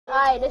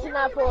Alright, this is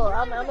not full.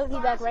 I'm gonna be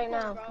back right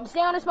now. Stay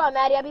on the spot,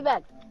 Maddie. I'll be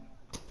back.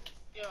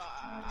 Yo,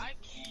 I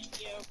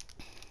can't. Yo.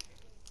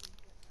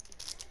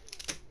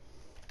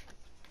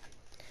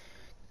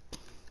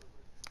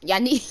 Yeah, I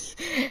need.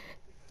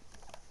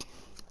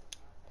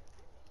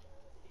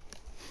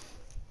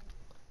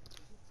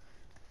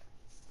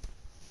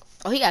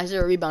 Oh, he got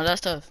 0 rebounds.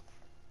 That's tough.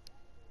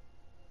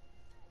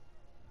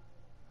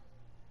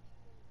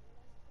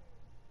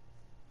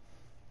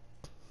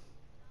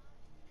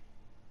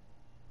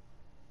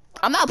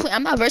 I'm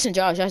not versing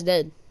Josh. That's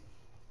dead.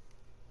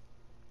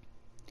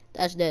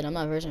 That's dead. I'm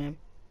not versing him.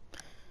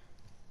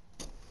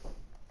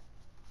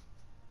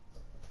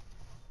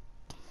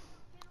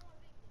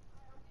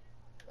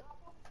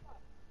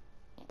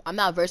 I'm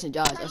not versing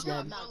Josh. That's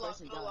dead.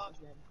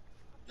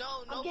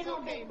 No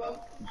 4K, bro.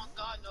 Oh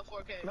God, no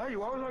 4K. No,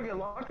 you always want to get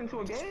locked into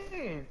a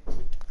game.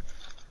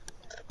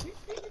 This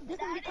is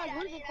because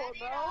we record,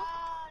 bro.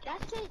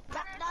 That's it.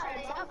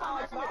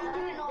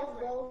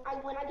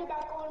 When I get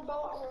back on,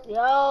 bro.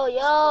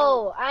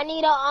 Yo, I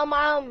need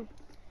a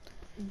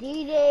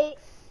DJ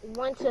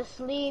went to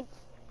sleep.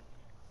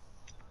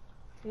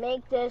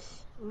 Make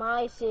this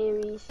my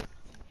series.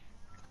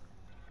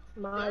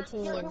 My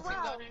team.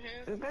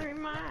 It's very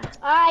mine.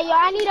 Alright, yo,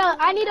 I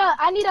need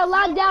a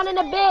lockdown in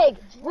the big.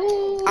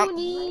 Who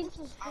needs?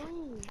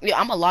 Yeah,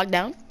 I'm a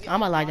lockdown.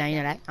 I'm a lockdown. You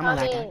know that. I'm a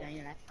lockdown.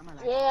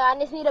 Yeah, I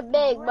just need a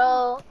big,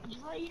 bro.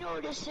 You know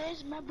what this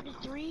is? Remember the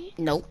 3?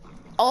 Nope.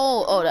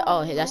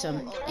 Oh, that's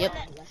him. Yep.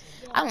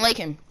 I don't like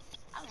him.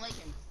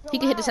 He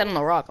can hit the set on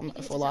the rock. I'm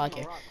for lock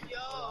here.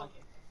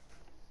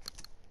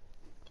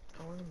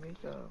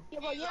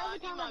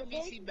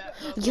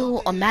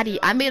 Yo, Maddie,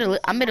 I made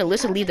a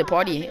list to leave the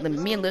party.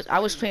 Me and Liz, I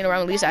was playing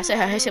around with Lisa. I said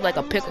her head shaped like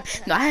a pickle.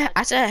 No,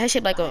 I said her head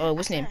shaped like a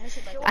what's name?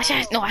 I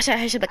said her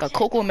head shaped like a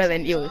cocoa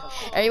melon. Yo,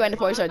 everybody in the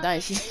party started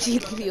dying. She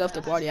left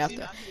the party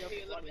after.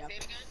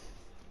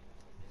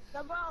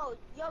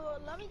 Yo,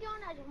 let me get on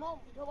that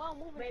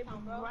moving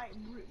account, bro.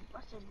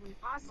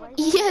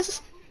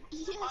 Yes.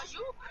 Are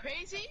you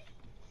crazy?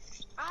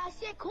 I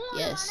said corner,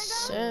 Yes,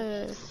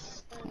 sir.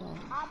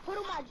 I put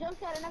on my jump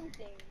set and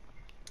everything.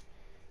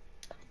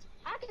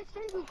 I can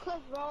send you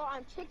clips, bro.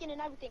 I'm chicken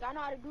and everything. I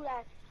know how to do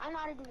that. I know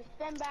how to do the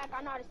spin back.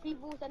 I know how to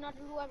speed boost. I know how to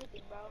do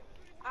everything, bro.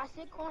 I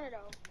sit corner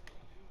though.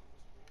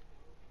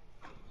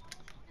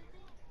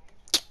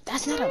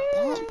 That's not a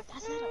bump.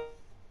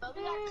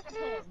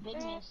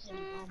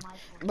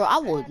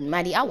 Bro,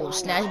 Maddie, I will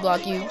snatch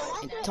block you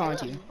and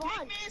taunt you. Big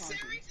Man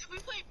series? If we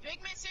play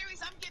Big Man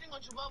series, I'm getting on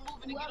Jamal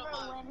moving to get on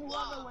my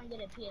block.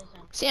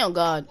 Say on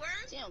God. Oh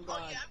yeah, I'm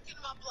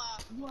getting my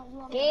block.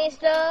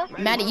 Gangsta.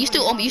 Maddie, you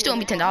still owe me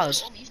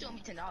 $10.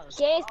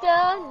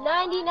 Gangsta.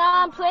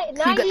 99 play. 99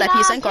 You got that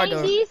PSN card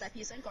though.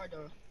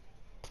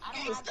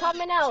 It's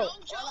coming out.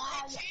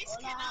 JoJo and Chase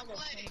cannot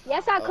play.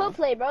 Yes, I could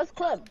play, bro. It's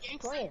club. Gangsta,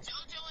 Playing.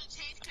 JoJo and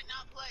Chase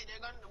cannot play.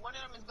 One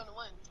of them is gonna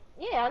win.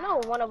 Yeah, I know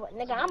one of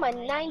nigga. I'm a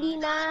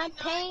 99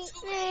 paint.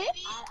 I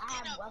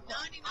have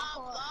 99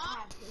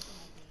 block.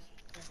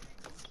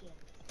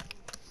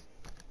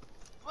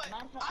 What? I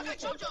got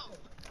JoJo.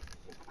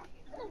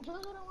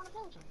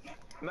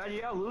 Imagine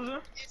y'all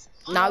losing.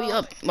 Nah, we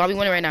up. Why we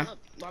winning right now?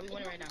 Y'all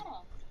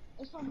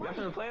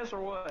finna play us or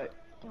what?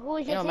 Who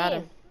is It your don't team?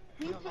 matter.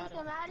 You think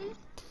them Addies?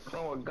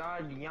 Playing with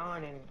God,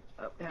 Yon, and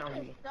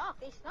Uptown.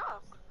 They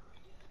suck.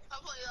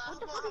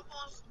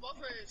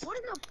 What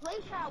is the play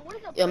shot? What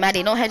is the Yo,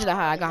 Maddie, don't hedge the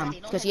high. I got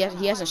him because he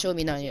hasn't showed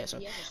me nothing yet, so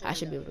I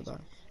should be able to guard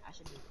him.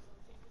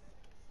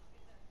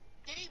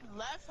 They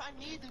left. I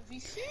need the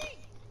VC.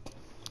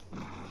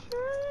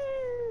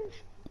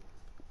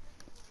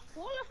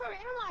 Falling from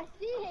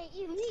NYC, hey,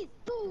 elite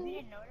too. You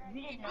didn't know that?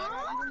 Even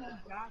though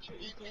Josh or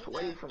EK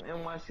Wait from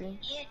NYC.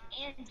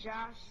 and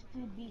Josh to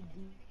be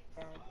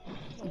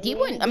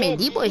D-boy, I mean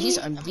D-boy, he's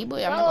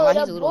D-boy. I'm not gonna lie,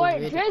 he's a little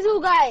overrated.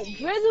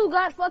 Drizzle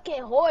got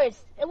fucking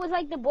horse. It was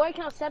like the board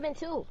count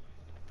 7-2.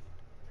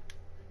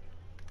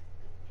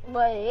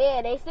 But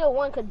yeah, they still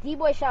won because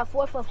D-boy shot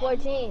 4 for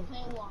 14.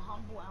 playing with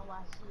humble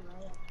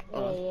NYC,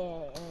 right?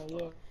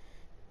 Yeah.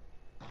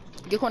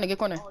 Get corner.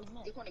 Oh, you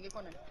meant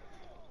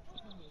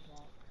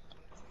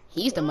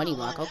He's the money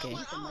block. Okay. I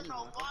don't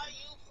know why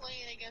you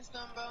playing against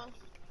them, bro.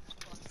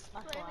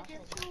 Playing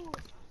against you.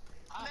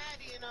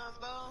 Maddie and them,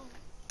 bro.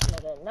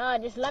 Nah,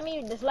 just let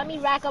me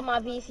rack up my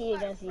VC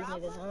against these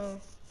niggas, huh?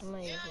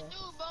 Yeah, I do,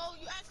 bro.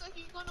 You act like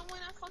you're gonna win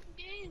that fucking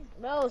game.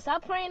 Bro,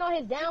 stop praying on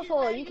his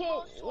downfall. You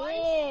can't.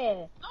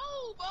 Yeah.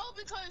 No, bro,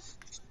 because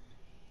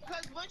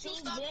once you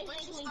stop,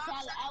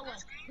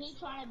 He's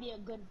trying to be a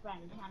good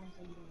friend. Trying to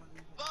say you don't want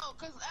to. bro,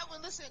 because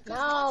Edwin, listen.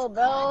 No,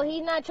 bro,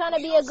 he's not trying to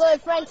be a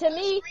good friend to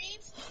me.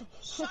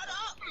 Shut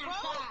up,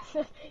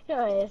 bro.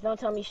 Yes, don't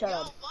tell me shut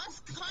up.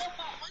 Once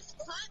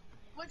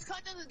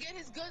Cut doesn't get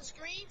his good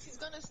screens, he's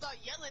gonna start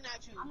yelling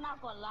at you. I'm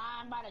not gonna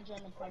lie. I'm about to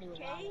join the party with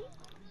him.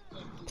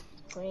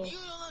 Green. You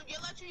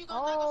yell at you, you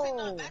gonna not gonna say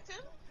nothing back to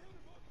him?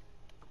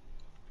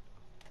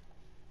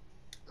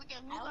 Look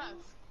at who left.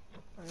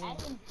 I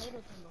didn't play with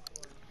him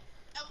before.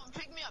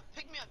 pick me up.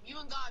 Pick me up. You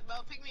and God, bro.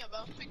 Pick me up, bro.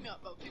 Pick me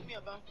up, bro. Pick me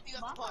up, bro. He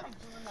got Why the party. am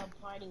I doing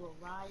a party with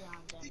Ryan?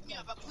 Pick me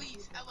up, bro.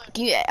 Please. Ellen.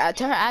 Can you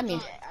tell her add me?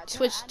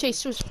 Switch, Chase,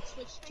 switch.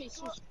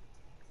 Alright.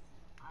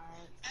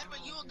 Edwin,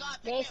 you and God,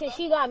 pick They me up, said bro.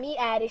 she got me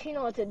added. She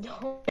know what to do.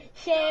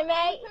 Shit,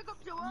 mate. Pick up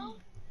Joel.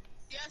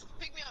 Yes,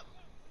 pick me up.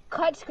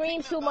 Cut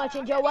screams too much,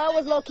 and Joel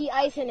was low-key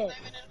icing it. Not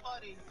even in the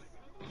party.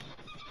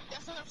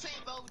 That's what I'm saying,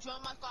 bro.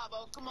 Join my squad,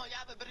 bro. Come on, y'all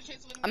have a better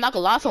chance with me. I'm not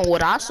gonna lie, from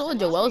what I saw,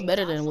 Joel's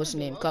better than what's his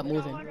name, Cut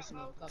Moving.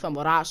 From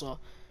what I saw.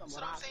 That's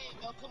what I'm saying,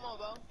 bro. Come on,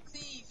 bro.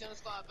 Please join the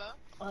squad, bro.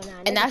 Oh,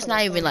 nah, And that's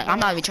not even like, I'm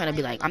not even trying to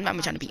be like, I'm not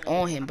even trying to be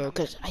on him, bro.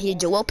 Cause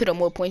Joel put up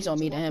more points on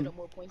me than him.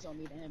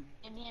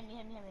 Hit me.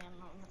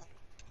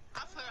 I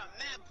put up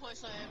mad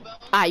points on him, bro.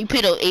 Ah, you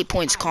put up 8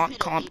 points. Calm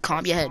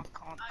your head. I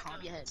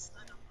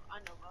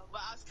know, bro.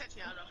 But I was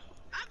catching y'all, though.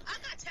 I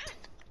got 10.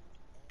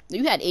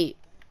 You had 8.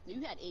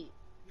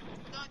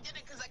 No, I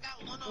didn't, because I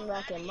got one I'm on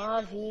rocking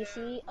Maddie. my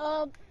VC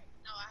up.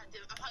 No,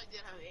 I probably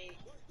did have 8.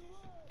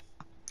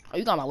 Oh,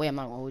 you got my way. I'm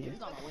not gonna hold you.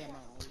 Bro,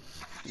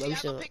 you Y'all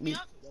still gonna pick me me.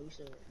 up?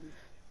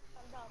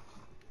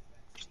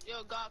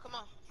 Yo, God, come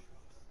on.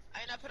 I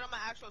ain't not put on my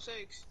actual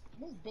 6.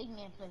 This big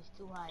man plays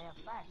too high up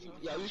back.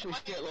 Yo, you should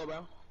skip, little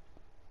bro.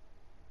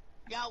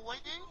 Y'all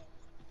winning?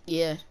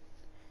 Yeah.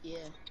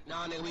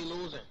 Nah, nigga, we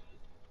losing.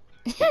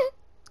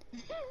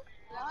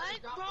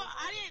 What? Bro,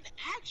 I didn't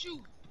ask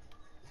you.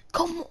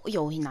 Come on.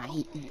 Yo, he not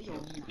eating.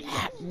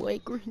 Boy,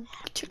 green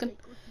chicken.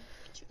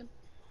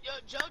 Yo,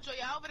 Jojo,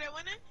 y'all over there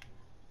winning?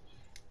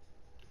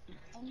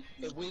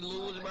 If we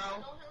lose, bro.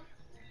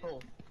 Oh.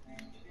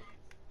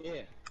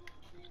 Yeah.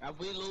 If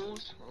we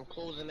lose, I'm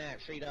closing that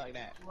straight like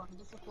that.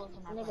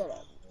 Nigga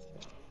that.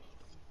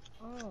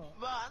 Oh.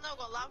 Bro, I'm not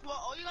gonna lie, bro.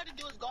 All you gotta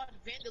do is guard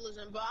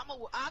vandalism, bro.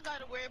 I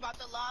gotta worry about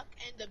the lock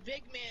and the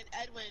big man,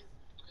 Edwin.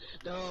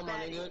 No, my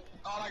nigga.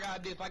 All I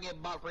gotta do, if I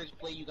get bought first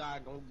play, you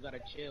gotta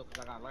chill,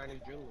 cause I gotta learn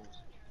his drills.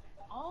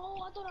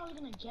 Oh, I thought I was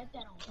gonna jet that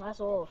on. That's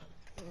off.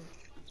 In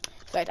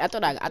fact, I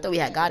thought we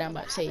had got him,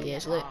 but say yeah,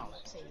 it's lit.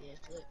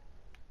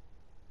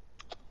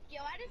 Yo,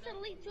 I just said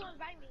Elite to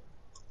invite me.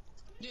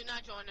 Do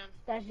not join them.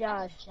 That's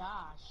Josh.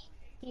 Josh.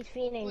 He's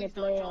feeding the Please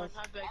don't join. players.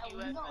 I beg Oh, you, you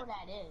know Edwin. what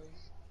that is.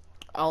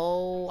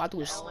 Oh, I thought it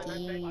was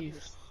Steve.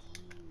 It's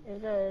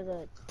good, it's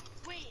good.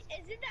 Wait,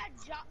 isn't that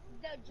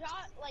the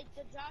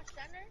Josh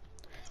Center?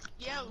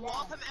 Yeah,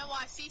 welcome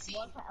NYCC.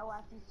 What for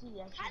LICC?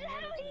 That's How the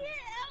hell he hit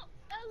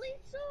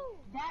Elite too?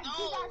 That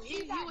No,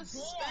 he got was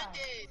there.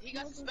 suspended. He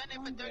got suspended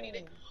for 30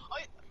 days. Oh,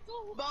 yeah.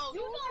 Bro, You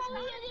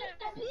know he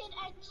is be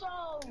an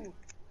EXO.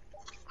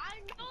 I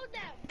know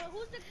that, but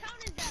whose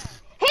account is that?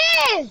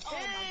 His!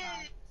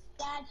 hey,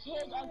 That's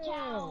his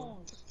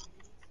account.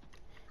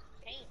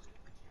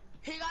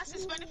 he got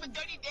suspended for 30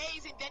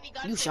 days and then he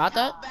got You his shot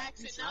account that? back,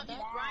 so now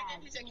he's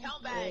grinding his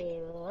account back. Yeah,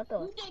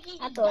 bro, You think he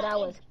I just thought got I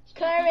was in-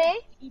 Curry.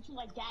 You two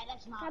like that?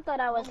 That's not. I thought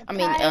I was I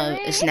mean,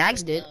 Kyrie.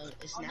 Snags did.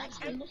 Mr. If Snag.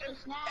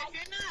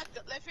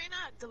 you're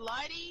not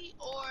Glidey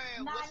or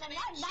Nah, what's his name,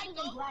 not even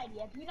Chico,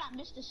 Glidey. If you're not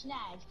Mr.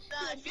 Snags.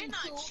 nah, if you're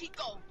not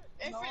Chico,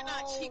 if you're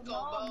not Chico,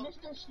 no, bro.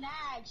 Mr.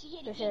 Snags. He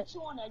hit Good shit.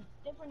 you on a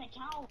different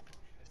account.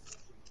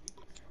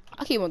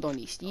 I keep on throwing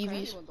these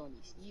Stevies.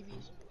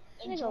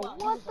 And Nigga, Joel, he what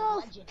was a the?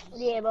 legend.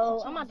 Yeah,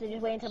 bro. I'm about to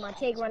just wait until my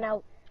TIG run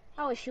out.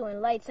 I was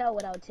shooting lights out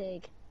without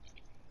TIG.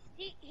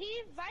 He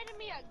invited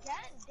me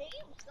again? Damn,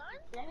 son.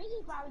 That means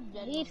he probably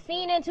dead. He's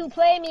fiending to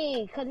play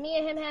me, cause me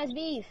and him has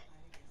beef.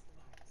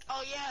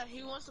 Oh yeah,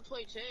 he wants to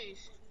play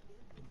Chase.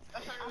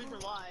 That's the only reason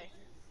why.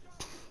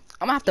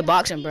 I'm gonna have to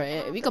box him, bro.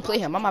 If we can play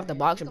him, I'm gonna have to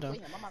box him, though.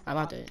 I'm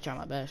about to try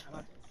my best.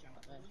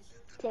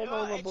 Take Bro,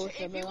 over, if booster,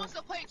 he bro. wants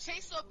to play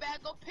Chase so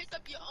bad, go pick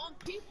up your own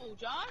people,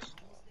 Josh.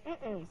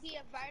 He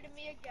invited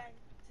me again.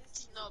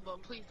 No,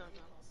 but please don't.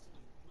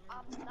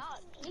 I'm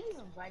not. He didn't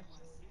even invite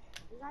you.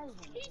 He's not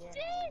even He there.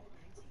 did.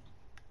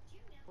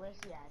 Where's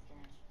he at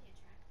then?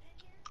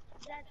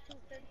 That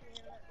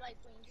 250, like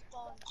when you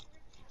spawn.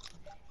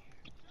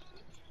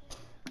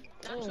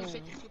 Not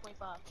 250,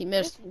 2.5. He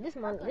missed.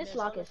 This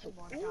lock is.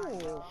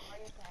 Ooh.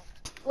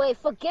 Wait,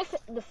 for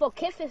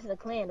Kif is the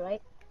clan,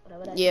 right?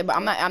 Whatever that Yeah, is. but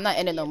I'm not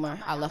in it no more.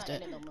 I left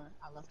it.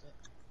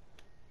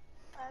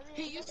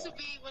 He used to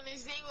be when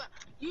his name was.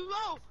 You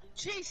know,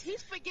 Chase,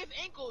 he's forgive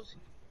ankles.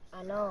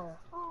 I know.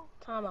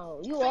 Time out.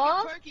 You Forgive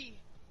off? Perky.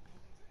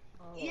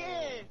 Oh,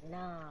 Yeah.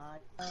 Nah.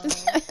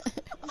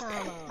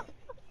 Time out.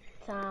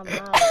 Time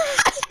out.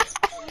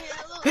 Yeah,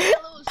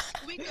 that little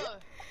squeaker.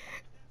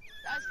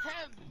 That's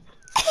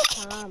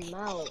him. Time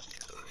out.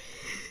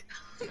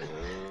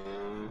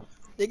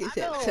 Nigga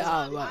said,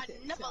 I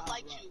never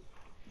liked you.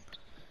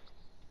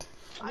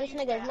 This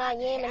nigga's not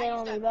yamming it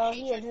on me, bro.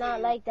 He is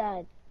not like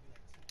that.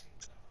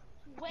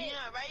 Wait, Yeah,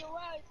 right? so,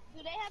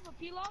 do they have a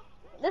P-Lock?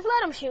 Just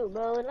let him shoot,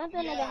 bro. Let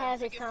that Yeah, nigga have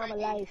his freaking time of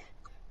Frankie. life.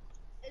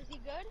 Is he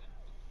good?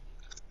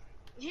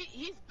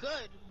 He's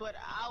good, but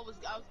I was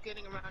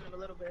getting around him a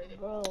little bit.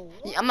 Bro.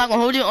 I'm not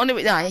gonna hold you on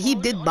it. Nah, he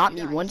did bop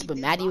me once, but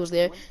Maddie was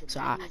there, so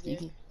you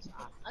can.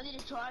 I need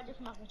to charge if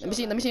my Let me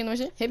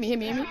see. Hit me.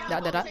 Yeah, Da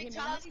da da. take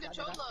Tyler's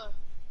controller.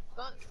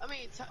 I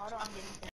mean, Hold on,